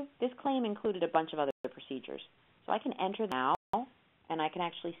honest with you, this claim included a bunch of other procedures. So I can enter now, and I can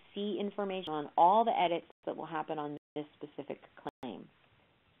actually see information on all the edits that will happen on this specific claim.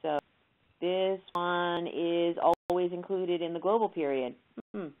 So this one is always included in the global period.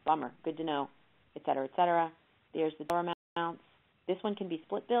 Bummer. Good to know, et cetera, et cetera. There's the dollar amounts. This one can be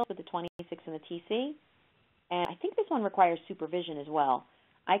split billed with the 26 and the TC. And I think this one requires supervision as well.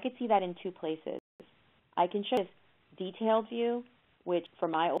 I could see that in two places. I can show this detailed view, which for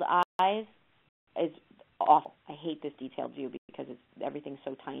my old eyes is awful. I hate this detailed view because everything's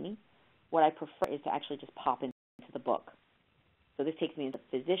so tiny. What I prefer is to actually just pop into the book. So this takes me into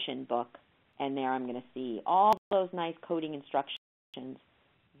the physician book, and there I'm going to see all those nice coding instructions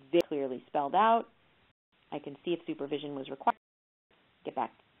very clearly spelled out. I can see if supervision was required. Get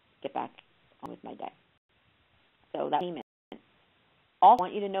back on with my day. So that payment. Also, I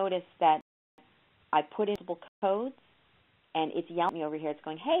want you to notice that I put in multiple codes, and it's yelling at me over here. It's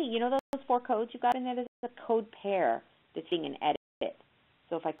going, hey, you know those 4 codes you got in there? There's a code pair that's being an edit.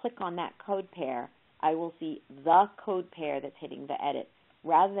 So if I click on that code pair, I will see the code pair that's hitting the edit,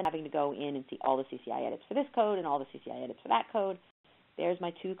 rather than having to go in and see all the CCI edits for this code and all the CCI edits for that code. There's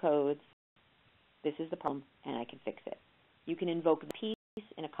my 2 codes. This is the problem, and I can fix it. You can invoke the piece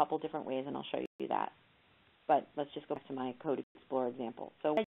in a couple different ways, and I'll show you that. But let's just go back to my Code Explorer example.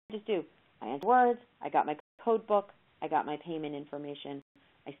 So what I just do, I enter words, I got my code book, I got my payment information,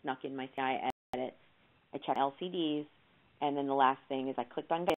 I snuck in my CI edits, I checked LCDs, and then the last thing is I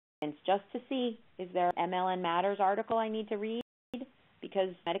clicked on guidance just to see, is there an MLN Matters article I need to read because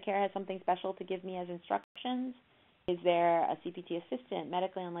Medicare has something special to give me as instructions? Is there a CPT assistant,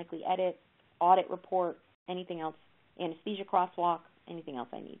 medically unlikely edit, audit report, anything else, anesthesia crosswalk, anything else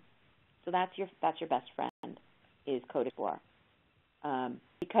I need? So that's your best friend, is Code Explorer.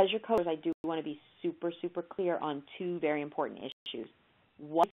 Because you're coders, I do want to be super, super clear on 2 very important issues.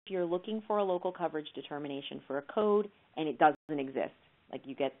 One, if you're looking for a local coverage determination for a code and it doesn't exist, like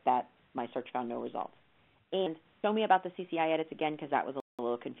you get that, my search found no results. And show me about the CCI edits again, because that was a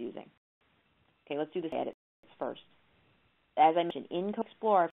little confusing. Okay, let's do the edits first. As I mentioned, in Code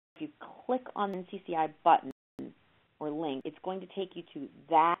Explorer, if you click on the CCI button or link, it's going to take you to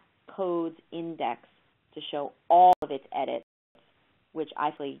that code's index to show all of its edits, which I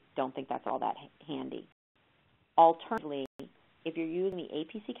actually don't think that's all that handy. Alternatively, if you're using the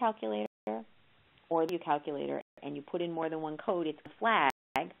APC calculator or the calculator and you put in more than one code, it's a flag,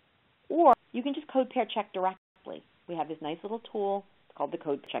 or you can just code pair check directly. We have this nice little tool. It's called the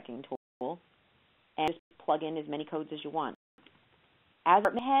code checking tool, and just plug in as many codes as you want. As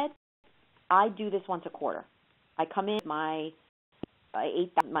a head, I do this once a quarter. I come in my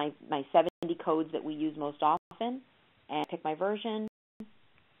 70 codes that we use most often, and pick my version,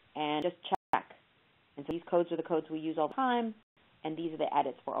 and just check. And so these codes are the codes we use all the time, and these are the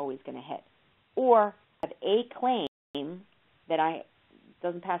edits we're always going to hit. Or I have a claim that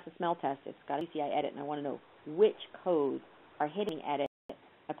doesn't pass the smell test. It's got a CCI edit, and I want to know which codes are hitting edit.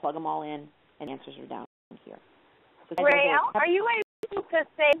 I plug them all in, and answers are down here. So Rael, are you able to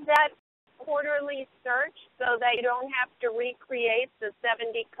save that quarterly search so that you don't have to recreate the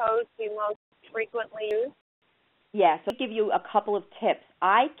 70 codes you most frequently use? Yeah, so I'll give you a couple of tips.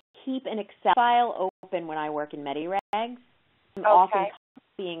 I keep an Excel file open when I work in MediRegs. I'm often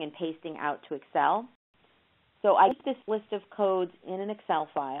copying and pasting out to Excel. So I keep this list of codes in an Excel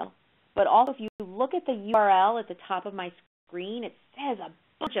file. But also, if you look at the URL at the top of my screen, it says a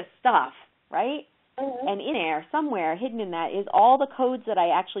bunch of stuff, right? Mm-hmm. And in there, somewhere hidden in that, is all the codes that I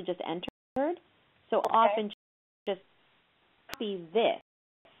actually just entered. So often just copy this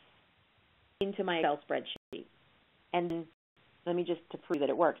into my Excel spreadsheet. And then, let me just, to prove that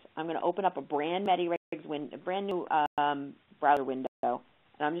it works, I'm going to open up a brand MediRegs window, a brand new browser window, and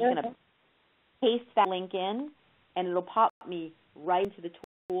I'm just going to paste that link in, and it'll pop me right into the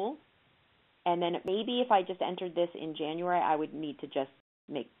tool. And then maybe if I just entered this in January, I would need to just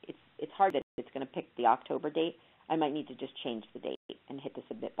it's hard that it's going to pick the October date. I might need to just change the date and hit the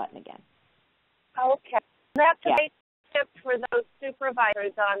submit button again. Okay. That's a great tip for those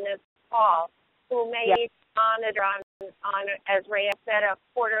supervisors on this call who may need to monitor on, as Ray said, a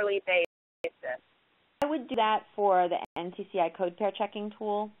quarterly basis. I would do that for the NCCI code pair checking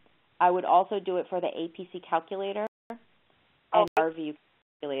tool. I would also do it for the APC calculator and RVU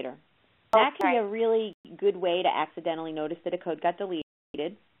calculator. That can be a really good way to accidentally notice that a code got deleted.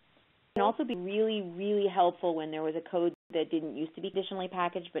 It can also be really, really helpful when there was a code that didn't used to be additionally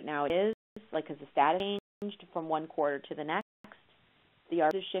packaged, but now it is, like because the status changed from one quarter to the next, the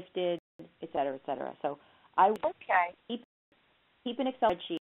RVU has shifted, et cetera, et cetera. So I would keep an Excel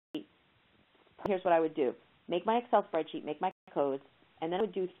spreadsheet. Here's what I would do. Make my Excel spreadsheet, make my codes, and then I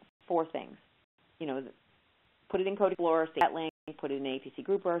would do 4 things. You know, put it in Code Explorer, save that link, put it in APC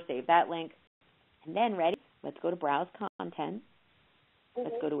Grouper, save that link, and then let's go to Browse Content.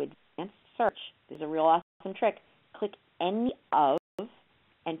 Let's go to Advanced Search. This is a real awesome trick. Click any of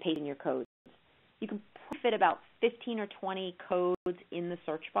and paste in your codes. You can fit about 15 or 20 codes in the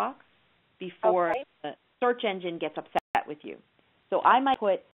search box before the search engine gets upset with you. So I might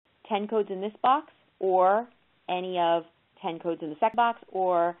put 10 codes in this box, or any of 10 codes in the second box,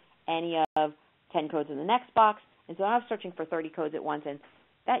 or any of 10 codes in the next box. And so I'm searching for 30 codes at once, and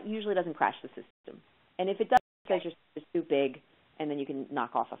that usually doesn't crash the system. And if it does, it's because you're too big, and then you can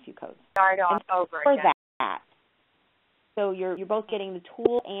knock off a few codes. Start off over for again. that. So you're both getting the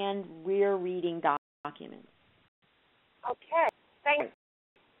tool and reading documents. Okay, thanks.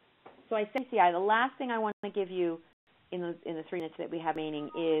 So I say, the last thing I want to give you in the 3 minutes that we have remaining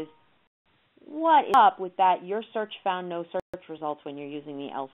is what is up with that your search found no search results when you're using the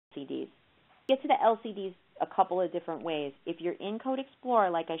LCDs. Get to the LCDs a couple of different ways. If you're in Code Explorer,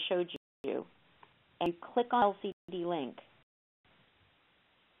 like I showed you, and you click on LCD link,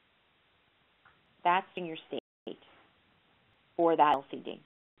 that's in your state for that LCD.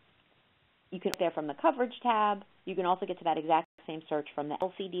 You can get there from the Coverage tab. You can also get to that exact same search from the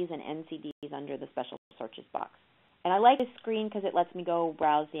LCDs and NCDs under the Special Searches box. And I like this screen because it lets me go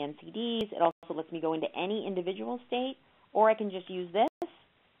browse the NCDs. It also lets me go into any individual state, or I can just use this,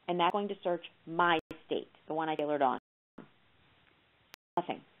 and that's going to search my state, the one I tailored on.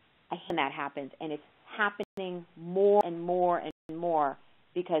 Nothing. I hate when that happens, and it's happening more and more and more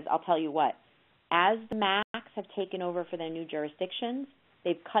because I'll tell you what, as the MACs have taken over for their new jurisdictions,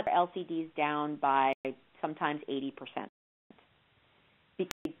 they've cut their LCDs down by sometimes 80%.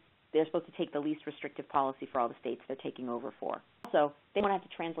 Because they're supposed to take the least restrictive policy for all the states they're taking over for. Also, they don't have to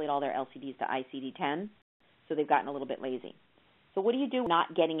translate all their LCDs to ICD-10, so they've gotten a little bit lazy. So what do you do when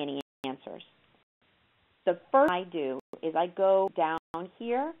not getting any answers? The first thing I do is I go down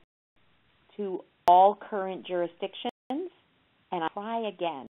here to all current jurisdictions, and I try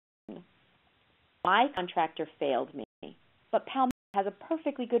again. My contractor failed me, but Palmetto has a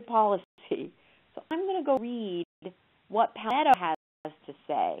perfectly good policy. So I'm going to go read what Palmetto has to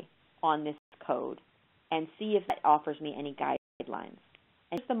say on this code and see if it offers me any guidelines.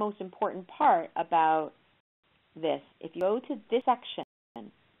 And it's the most important part about this. If you go to this section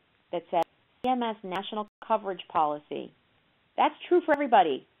that says CMS National Coverage Policy, that's true for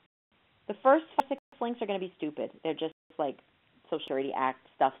everybody. The first 6 links are going to be stupid. They're just like Social Security Act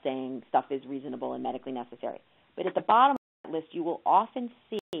stuff saying stuff is reasonable and medically necessary. But at the bottom of that list, you will often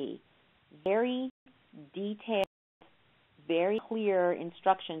see very detailed, very clear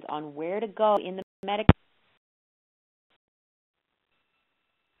instructions on where to go in the medical.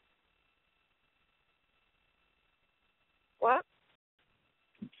 What?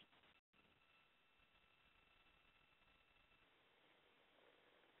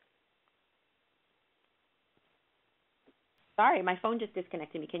 Sorry, my phone just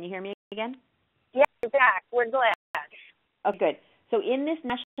disconnected me. Can you hear me again? Yeah, you're back. We're glad. Oh, good. So in this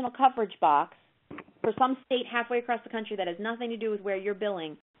national coverage box, for some state halfway across the country that has nothing to do with where you're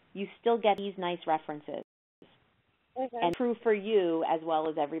billing, you still get these nice references. And true for you as well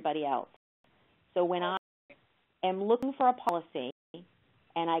as everybody else. So when I am looking for a policy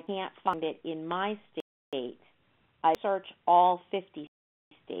and I can't find it in my state, I search all 50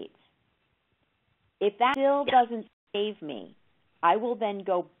 states. If that still doesn't save me, I will then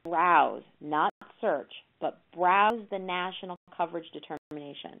go browse, not search, but browse the national coverage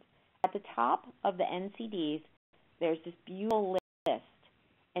determinations. At the top of the NCDs, there's this beautiful list,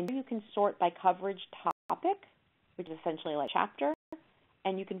 and you can sort by coverage topic, which is essentially like chapter,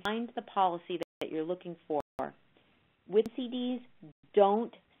 and you can find the policy that you're looking for. With CDs,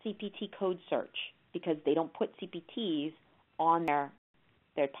 don't CPT code search because they don't put CPTs on their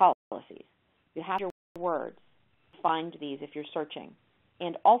policies. You have your words to find these if you're searching.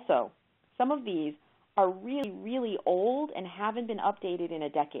 And also, some of these are really, really old and haven't been updated in a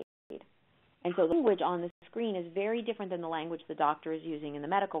decade. And so the language on the screen is very different than the language the doctor is using in the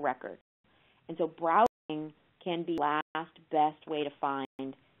medical record. And so browsing can be the last best way to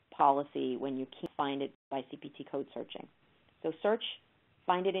find policy when you can't find it by CPT code searching. So search,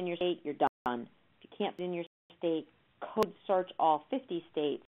 find it in your state, you're done. If you can't find it in your state, code search all 50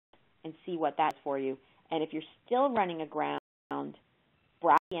 states and see what that's for you. And if you're still running aground,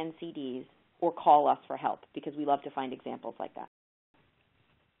 browse the NCDs or call us for help because we love to find examples like that.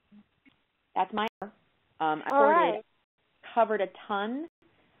 That's my I covered a ton.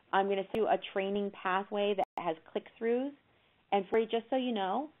 I'm going to do a training pathway that has click-throughs. And for just so you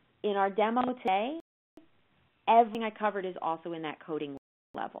know, in our demo today, everything I covered is also in that coding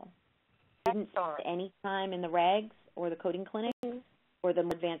level. I didn't spend any time in the regs or the coding clinic or the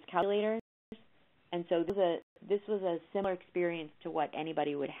more advanced calculators. And so this was a similar experience to what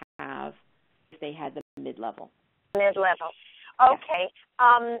anybody would have if they had the mid-level. Mid-level. Okay.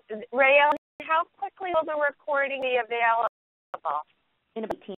 Yeah. Rayon, how quickly will the recording be available? In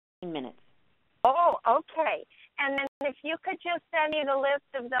about 18 minutes. Oh, okay. And then if you could just send me the list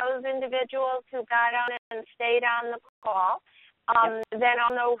of those individuals who got on and stayed on the call, then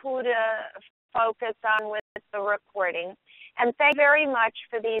I'll know who to focus on with the recording. And thank you very much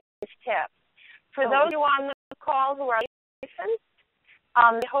for these tips. For those who are on the call who are licensed,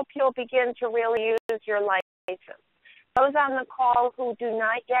 I hope you'll begin to really use your license. Those on the call who do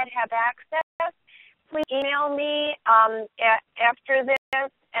not yet have access, please email me after this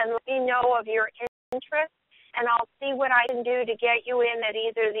and let me know of your interest, and I'll see what I can do to get you in at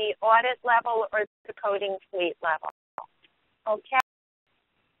either the audit level or the coding suite level. Okay?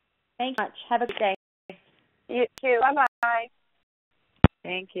 Thank you much. Have a good day. You too. Bye-bye.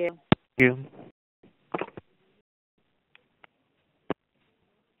 Thank you. Thank you.